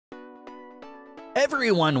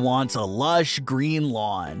Everyone wants a lush green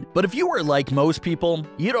lawn, but if you are like most people,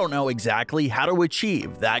 you don't know exactly how to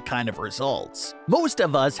achieve that kind of results. Most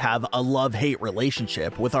of us have a love-hate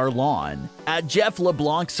relationship with our lawn. At Jeff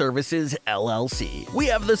Leblanc Services LLC, we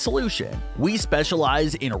have the solution. We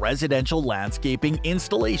specialize in residential landscaping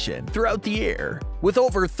installation throughout the year. With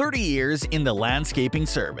over 30 years in the landscaping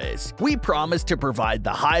service, we promise to provide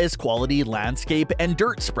the highest quality landscape and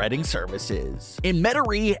dirt spreading services in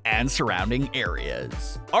Metairie and surrounding areas.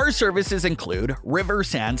 Our services include river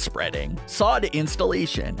sand spreading, sod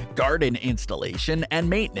installation, garden installation and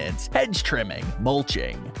maintenance, hedge trimming,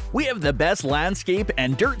 mulching. We have the best landscape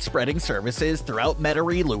and dirt spreading services throughout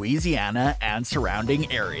Metairie, Louisiana and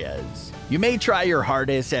surrounding areas. You may try your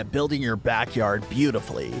hardest at building your backyard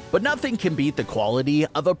beautifully, but nothing can beat the quality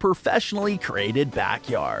of a professionally created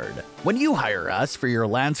backyard. When you hire us for your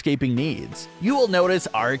landscaping needs, you will notice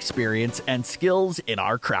our experience and skills in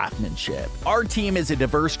our craftsmanship. Our team is a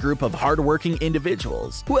diverse group of hardworking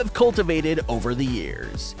individuals who have cultivated over the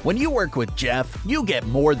years. When you work with Jeff, you get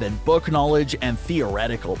more than book knowledge and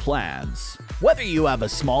theoretical plans. Whether you have a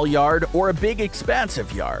small yard or a big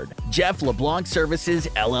expansive yard, Jeff Leblanc Services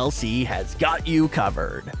LLC has got you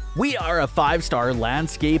covered. We are a 5-star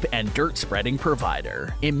landscape and dirt spreading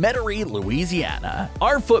provider in Metairie, Louisiana.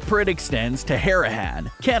 Our footprint extends to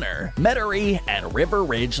Harahan, Kenner, Metairie, and River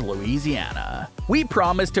Ridge, Louisiana. We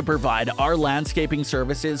promise to provide our landscaping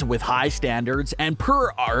services with high standards and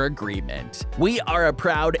per our agreement. We are a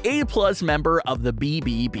proud A+ member of the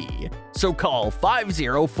BBB, so call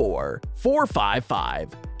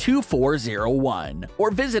 504-455-2401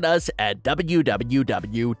 or visit us at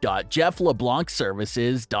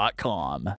www.jeffleblancservices.com.